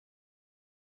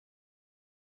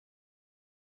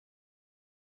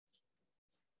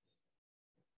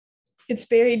It's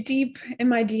buried deep in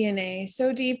my DNA,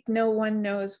 so deep no one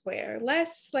knows where.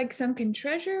 Less like sunken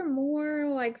treasure, more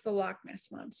like the Loch Ness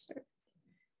Monster.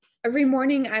 Every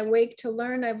morning I wake to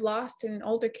learn I've lost in an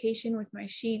altercation with my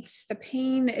sheets. The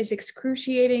pain is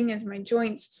excruciating as my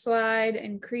joints slide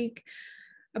and creak,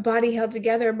 a body held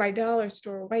together by dollar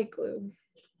store white glue.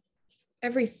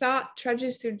 Every thought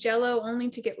trudges through jello only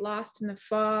to get lost in the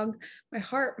fog. My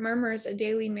heart murmurs a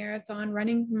daily marathon,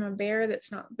 running from a bear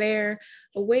that's not there,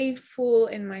 a wave pool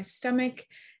in my stomach,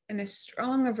 and a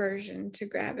strong aversion to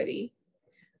gravity.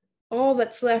 All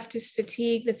that's left is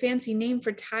fatigue, the fancy name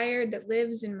for tired that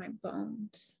lives in my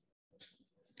bones.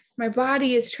 My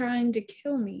body is trying to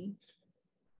kill me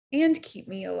and keep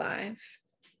me alive.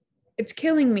 It's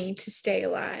killing me to stay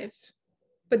alive,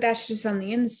 but that's just on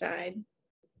the inside.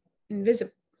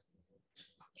 Invisible,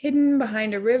 hidden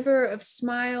behind a river of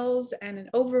smiles and an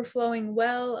overflowing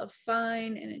well of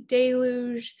fine and a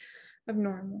deluge of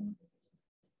normal.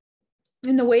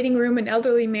 In the waiting room, an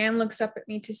elderly man looks up at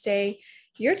me to say,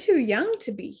 "You're too young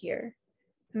to be here."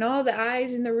 And all the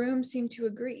eyes in the room seem to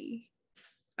agree.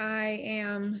 I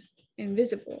am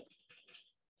invisible.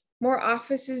 More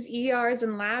offices, ERs,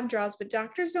 and lab draws, but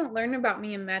doctors don't learn about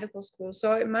me in medical school,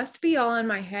 so it must be all in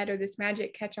my head or this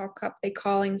magic catch-all cup they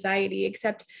call anxiety,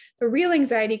 except the real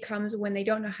anxiety comes when they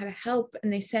don't know how to help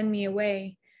and they send me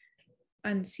away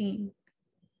unseen.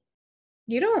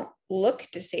 You don't look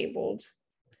disabled.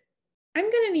 I'm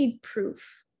going to need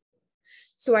proof.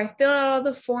 So I fill out all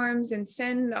the forms and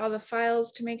send all the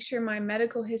files to make sure my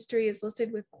medical history is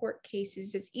listed with court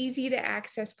cases. It's easy to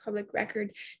access public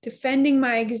record, defending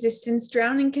my existence,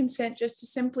 drowning consent just to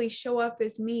simply show up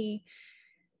as me.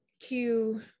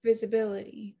 Cue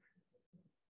visibility.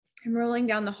 I'm rolling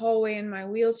down the hallway in my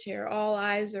wheelchair. All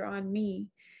eyes are on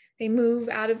me. They move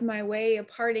out of my way, a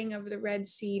parting of the Red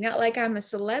Sea, not like I'm a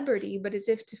celebrity, but as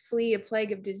if to flee a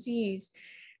plague of disease.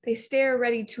 They stare,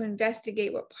 ready to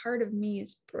investigate what part of me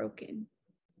is broken.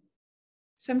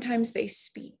 Sometimes they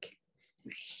speak.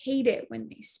 I hate it when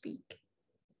they speak.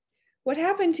 What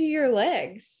happened to your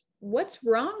legs? What's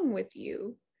wrong with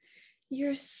you?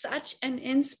 You're such an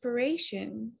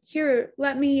inspiration. Here,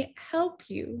 let me help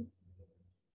you.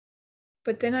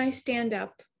 But then I stand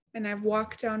up and I've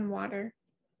walked on water.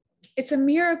 It's a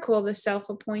miracle, the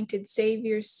self-appointed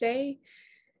saviors say.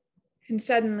 And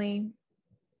suddenly,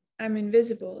 I'm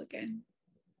invisible again.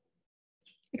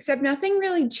 Except nothing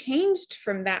really changed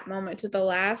from that moment to the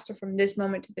last or from this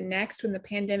moment to the next when the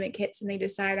pandemic hits and they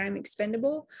decide I'm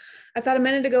expendable. I thought a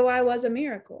minute ago I was a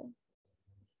miracle.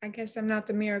 I guess I'm not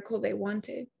the miracle they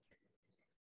wanted.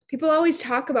 People always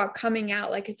talk about coming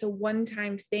out like it's a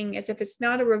one-time thing, as if it's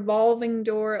not a revolving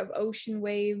door of ocean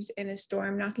waves in a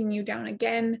storm, knocking you down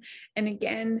again and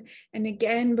again and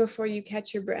again before you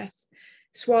catch your breath.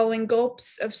 Swallowing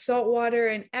gulps of salt water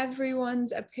and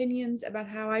everyone's opinions about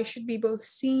how I should be both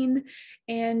seen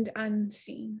and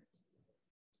unseen.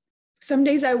 Some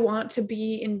days I want to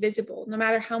be invisible, no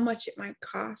matter how much it might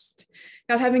cost,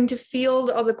 not having to field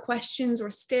all the questions or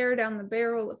stare down the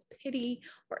barrel of pity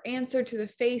or answer to the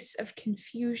face of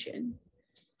confusion.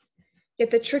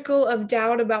 Yet the trickle of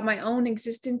doubt about my own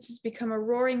existence has become a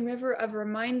roaring river of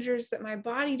reminders that my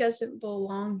body doesn't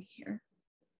belong here.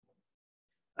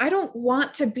 I don't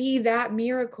want to be that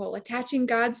miracle, attaching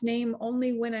God's name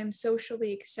only when I'm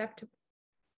socially acceptable.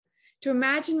 To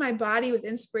imagine my body with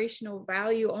inspirational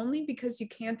value only because you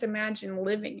can't imagine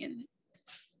living in it.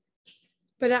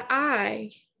 But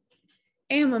I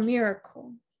am a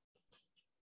miracle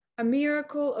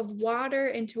of water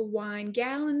into wine,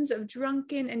 gallons of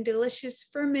drunken and delicious,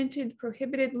 fermented,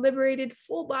 prohibited, liberated,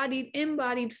 full-bodied,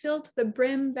 embodied, filled to the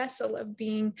brim vessel of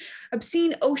being,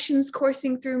 obscene oceans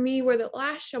coursing through me where the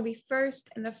last shall be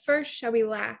first and the first shall be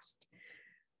last.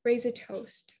 Raise a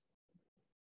toast.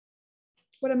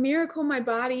 What a miracle my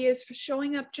body is for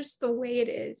showing up just the way it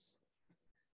is.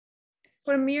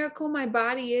 What a miracle my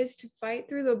body is to fight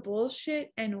through the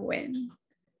bullshit and win.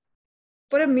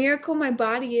 What a miracle my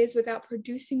body is without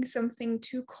producing something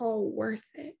to call worth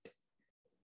it.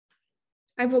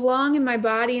 I belong in my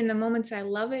body in the moments I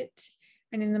love it,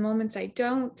 and in the moments I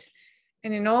don't,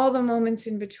 and in all the moments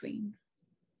in between.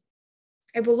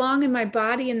 I belong in my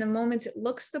body in the moments it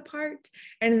looks the part,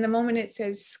 and in the moment it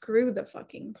says, screw the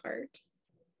fucking part.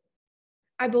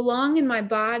 I belong in my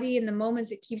body in the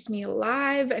moments it keeps me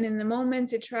alive, and in the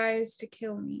moments it tries to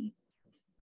kill me.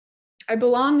 I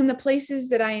belong in the places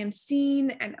that I am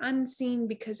seen and unseen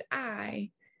because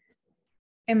I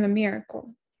am a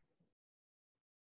miracle.